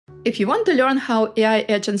If you want to learn how AI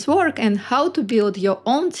agents work and how to build your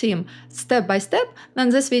own team step by step, then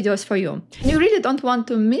this video is for you. And you really don't want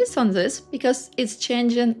to miss on this because it's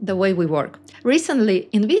changing the way we work. Recently,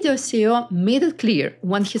 NVIDIA CEO made it clear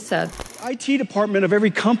when he said, IT department of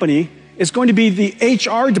every company is going to be the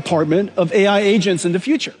HR department of AI agents in the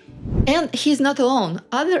future. And he's not alone.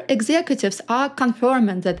 Other executives are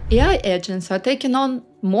confirming that AI agents are taking on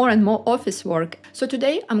more and more office work. So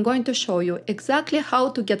today I'm going to show you exactly how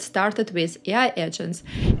to get started with AI agents.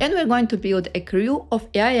 And we're going to build a crew of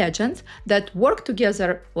AI agents that work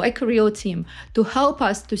together like a real team to help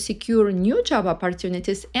us to secure new job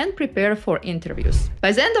opportunities and prepare for interviews.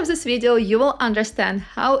 By the end of this video, you will understand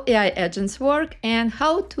how AI agents work and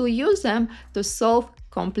how to use them to solve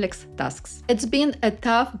complex tasks. It's been a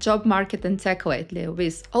tough job market in tech lately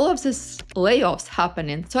with all of these layoffs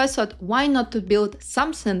happening. So I thought, why not to build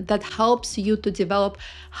something that helps you to develop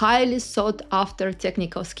highly sought after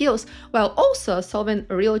technical skills while also solving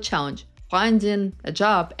a real challenge, finding a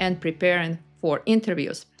job and preparing for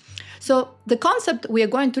interviews. So the concept we are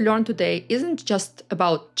going to learn today isn't just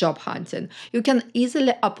about job hunting. You can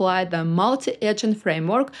easily apply the multi-agent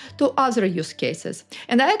framework to other use cases.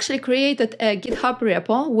 And I actually created a GitHub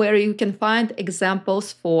repo where you can find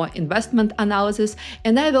examples for investment analysis,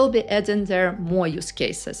 and I will be adding there more use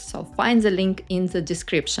cases. So find the link in the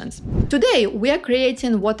descriptions. Today, we are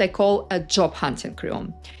creating what I call a job hunting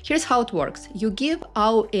crew. Here's how it works. You give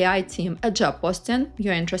our AI team a job posting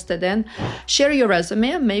you're interested in, share your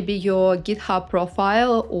resume, maybe your GitHub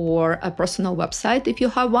profile or a personal website if you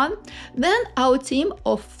have one. Then our team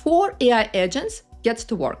of 4 AI agents gets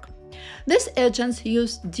to work. These agents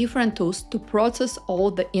use different tools to process all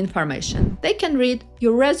the information. They can read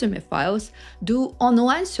your resume files, do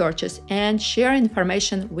online searches, and share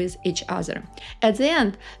information with each other. At the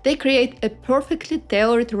end, they create a perfectly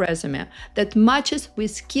tailored resume that matches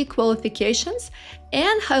with key qualifications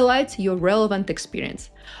and highlights your relevant experience,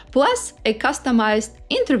 plus a customized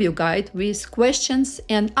interview guide with questions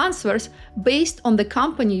and answers based on the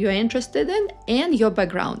company you're interested in and your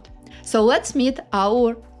background. So let's meet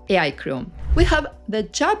our AI crew. We have the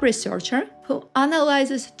job researcher who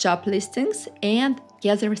analyzes job listings and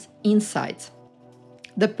gathers insights.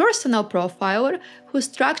 The personal profiler who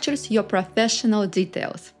structures your professional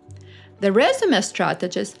details. The resume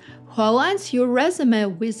strategist who aligns your resume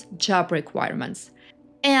with job requirements.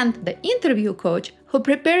 And the interview coach who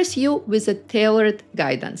prepares you with a tailored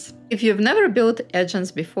guidance. If you've never built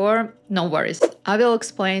agents before, no worries. I will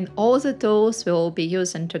explain all the tools we will be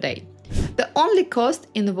using today. The only cost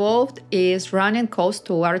involved is running calls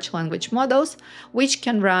to large language models, which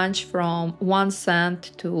can range from 1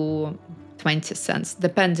 cent to 20 cents,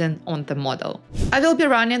 depending on the model. I will be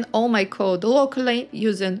running all my code locally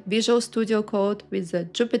using Visual Studio Code with the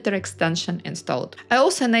Jupyter extension installed. I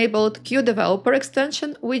also enabled QDeveloper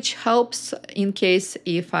extension, which helps in case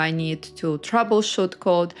if I need to troubleshoot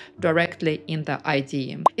code directly in the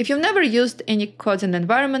IDE. If you've never used any coding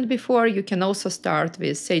environment before, you can also start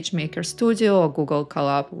with SageMaker Studio or Google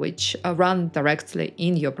Colab, which run directly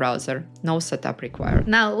in your browser. No setup required.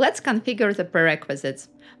 Now let's configure the prerequisites.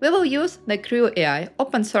 We will use the Crew AI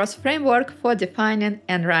open source framework for defining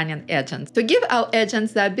and running agents. To give our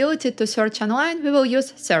agents the ability to search online, we will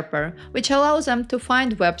use Serper, which allows them to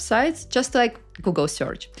find websites just like Google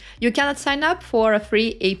search. You cannot sign up for a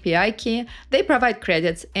free API key. They provide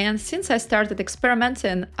credits, and since I started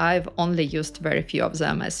experimenting, I've only used very few of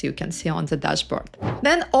them, as you can see on the dashboard.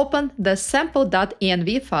 Then open the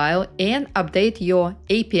sample.env file and update your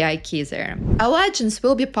API key there. Our agents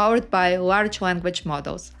will be powered by large language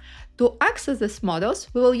models. To access these models,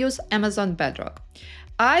 we will use Amazon Bedrock.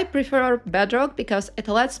 I prefer Bedrock because it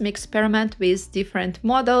lets me experiment with different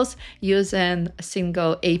models using a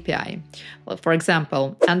single API. Well, for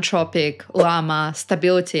example, Anthropic, Llama,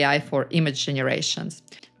 Stability AI for image generations.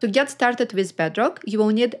 To get started with Bedrock, you will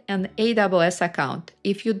need an AWS account.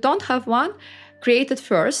 If you don't have one, create it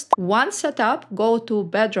first. Once set up, go to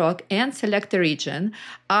Bedrock and select a region.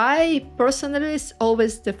 I personally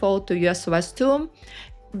always default to US West 2,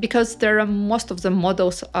 because most of the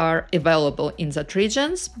models are available in that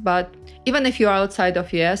regions, but even if you're outside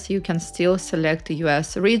of US, you can still select a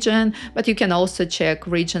US region, but you can also check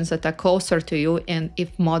regions that are closer to you and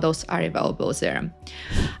if models are available there.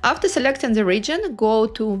 After selecting the region, go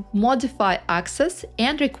to Modify Access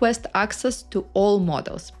and request access to all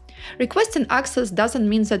models. Requesting access doesn't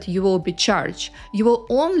mean that you will be charged. You will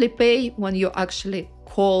only pay when you actually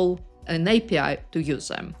call an API to use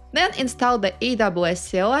them. Then install the AWS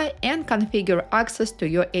CLI and configure access to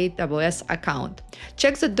your AWS account.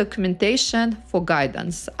 Check the documentation for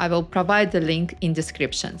guidance. I will provide the link in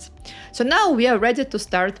descriptions. So now we are ready to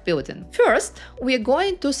start building. First, we are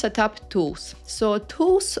going to set up tools. So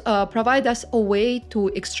tools provide us a way to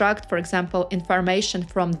extract, for example, information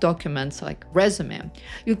from documents like resume.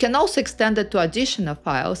 You can also extend it to additional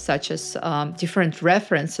files such as different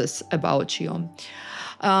references about you.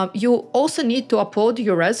 You also need to upload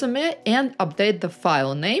your resume and update the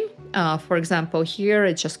file name. For example, here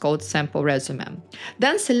it's just called sample resume.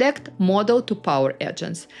 Then select model to power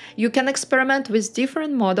agents. You can experiment with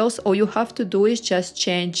different models. All you have to do is just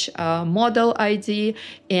change model ID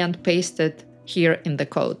and paste it here in the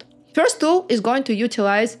code. First tool is going to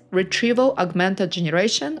utilize retrieval augmented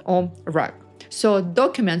generation, or RAG. So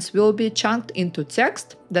documents will be chunked into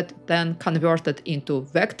text that then converted into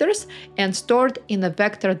vectors and stored in a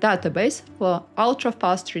vector database for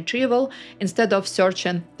ultra-fast retrieval instead of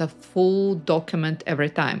searching the full document every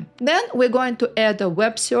time. Then we're going to add a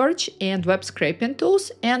web search and web scraping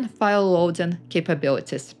tools and file loading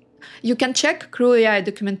capabilities. You can check Crew AI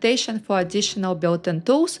documentation for additional built-in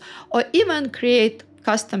tools or even create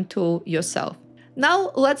custom tool yourself.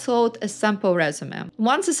 Now let's load a sample resume.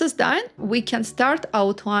 Once this is done, we can start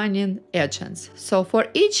outlining agents. So for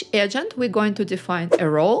each agent, we're going to define a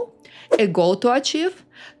role, a goal to achieve,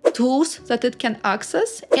 tools that it can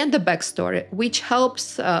access, and the backstory, which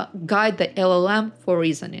helps guide the LLM for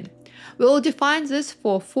reasoning. We will define this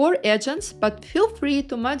for 4 agents, but feel free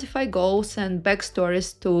to modify goals and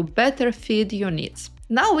backstories to better fit your needs.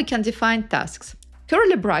 Now we can define tasks.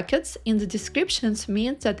 Curly brackets in the descriptions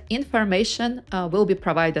means that information will be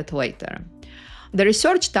provided later. The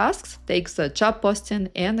research tasks takes the job posting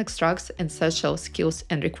and extracts essential skills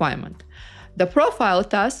and requirements. The profile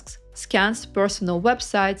tasks scans personal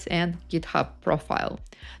websites and GitHub profile.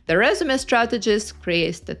 The resume strategist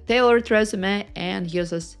creates the tailored resume and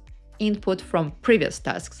uses input from previous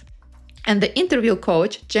tasks. And the interview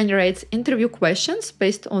coach generates interview questions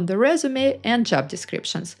based on the resume and job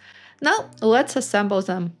descriptions. Now, let's assemble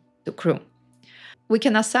them to Crew. We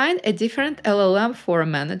can assign a different LLM for a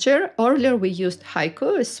manager. Earlier, we used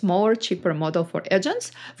Haiku, a smaller, cheaper model for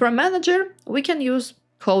agents. For a manager, we can use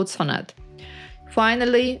Cloud Sonnet.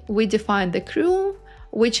 Finally, we define the Crew,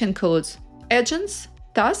 which includes agents,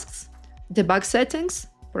 tasks, debug settings.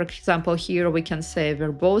 For example, here we can say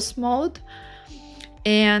verbose mode.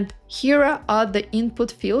 And here are the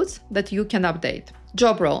input fields that you can update.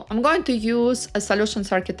 Job role. I'm going to use a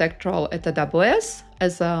solutions architect role at AWS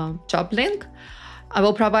as a job link. I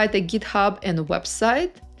will provide a GitHub and a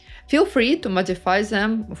website. Feel free to modify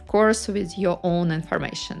them, of course, with your own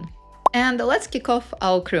information. And let's kick off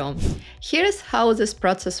our Crew. Here's how this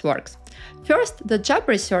process works. First, the job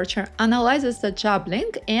researcher analyzes the job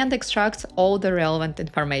link and extracts all the relevant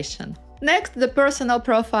information. Next, the personal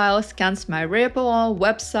profile scans my repo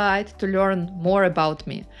website to learn more about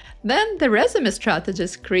me. Then the resume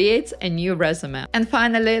strategist creates a new resume. And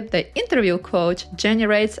finally, the interview coach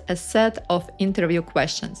generates a set of interview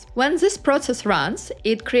questions. When this process runs,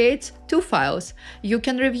 it creates 2 files. You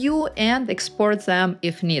can review and export them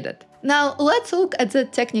if needed. Now, let's look at the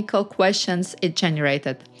technical questions it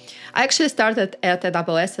generated. I actually started at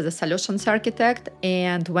AWS as a solutions architect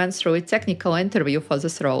and went through a technical interview for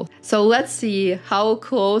this role. So let's see how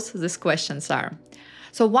close these questions are.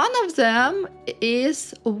 So one of them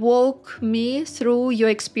is walk me through your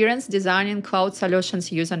experience designing cloud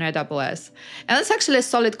solutions using AWS. And it's actually a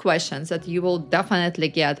solid question that you will definitely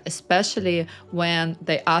get, especially when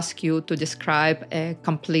they ask you to describe a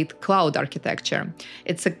complete cloud architecture.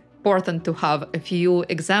 It's important to have a few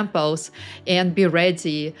examples and be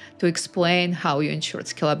ready to explain how you ensure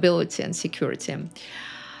scalability and security.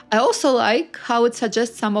 I also like how it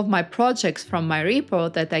suggests some of my projects from my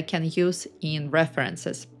repo that I can use in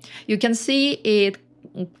references. You can see it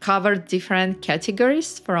covered different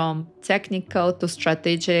categories from technical to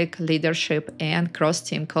strategic, leadership, and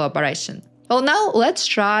cross-team collaboration. Well, now let's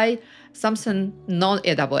try something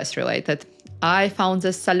non-AWS related. I found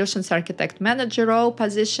the Solutions Architect Manager role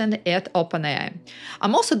position at OpenAI.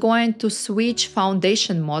 I'm also going to switch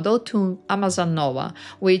foundation model to Amazon Nova,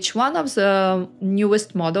 which one of the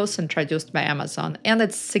newest models introduced by Amazon, and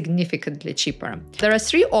it's significantly cheaper. There are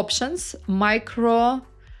 3 options, Micro,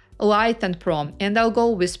 Light, and Pro, and I'll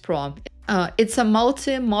go with Pro. It's a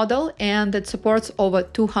multi-model and it supports over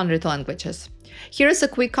 200 languages. Here's a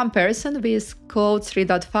quick comparison with Claude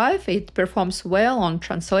 3.5. It performs well on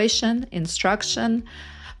translation, instruction,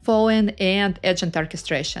 following, and agent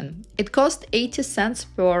orchestration. It costs 80 cents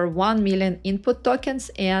per 1 million input tokens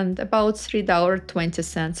and about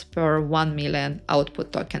 $3.20 per 1 million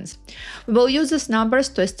output tokens. We will use these numbers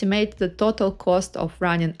to estimate the total cost of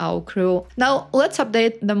running our crew. Now let's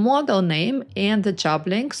update the model name and the job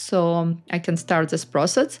link so I can start this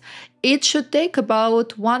process. It should take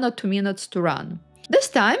about 1 or 2 minutes to run. This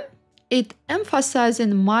time, it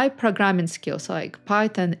emphasizing my programming skills like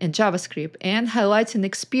Python and JavaScript and highlighting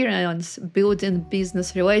experience building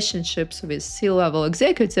business relationships with C-level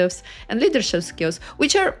executives and leadership skills,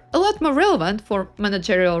 which are a lot more relevant for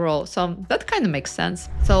managerial roles. So that kind of makes sense.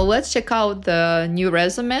 So let's check out the new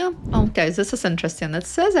resume. Okay, this is interesting. It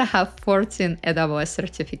says I have 14 AWS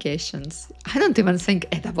certifications. I don't even think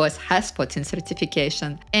AWS has 14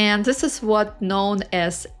 certifications. And this is what known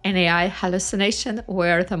as an AI hallucination,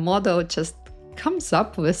 where the model just comes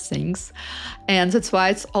up with things, and that's why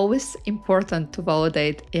it's always important to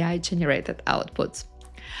validate AI-generated outputs.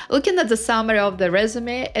 Looking at the summary of the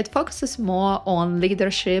resume, it focuses more on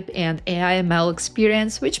leadership and AI/ML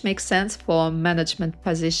experience, which makes sense for a management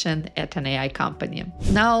position at an AI company.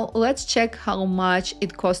 Now, let's check how much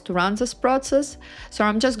it costs to run this process. So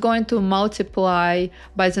I'm just going to multiply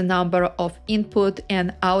by the number of input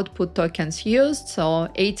and output tokens used. So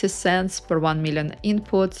 80 cents per 1 million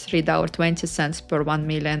input, $3.20 per 1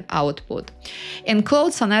 million output. And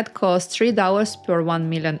Cloud Sonnet costs $3 per 1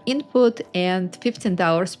 million input and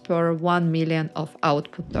 $15 per 1 million of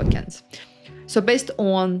output tokens. So based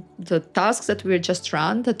on the tasks that we just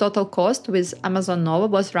ran, the total cost with Amazon Nova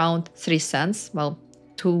was around 3 cents, well,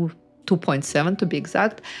 2.7 to be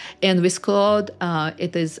exact, and with Cloud,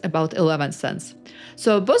 it is about 11 cents.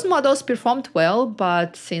 So both models performed well,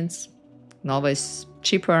 but since Nova is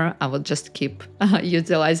cheaper, I will just keep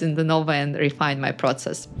utilizing the Nova and refine my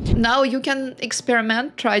process. Now you can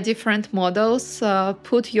experiment, try different models,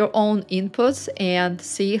 put your own inputs and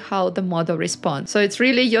see how the model responds. So it's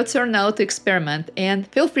really your turn now to experiment, and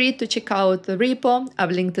feel free to check out the repo. I've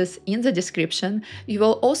linked this in the description. You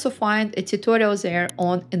will also find a tutorial there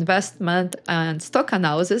on investment and stock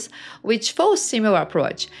analysis, which follows similar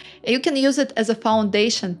approach. You can use it as a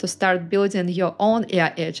foundation to start building your own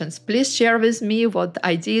AI agents. Please share with me what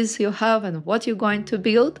ideas you have and what you're going to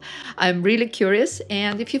build. I'm really curious,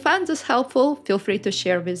 and if you find this helpful, feel free to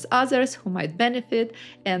share with others who might benefit,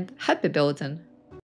 and happy building!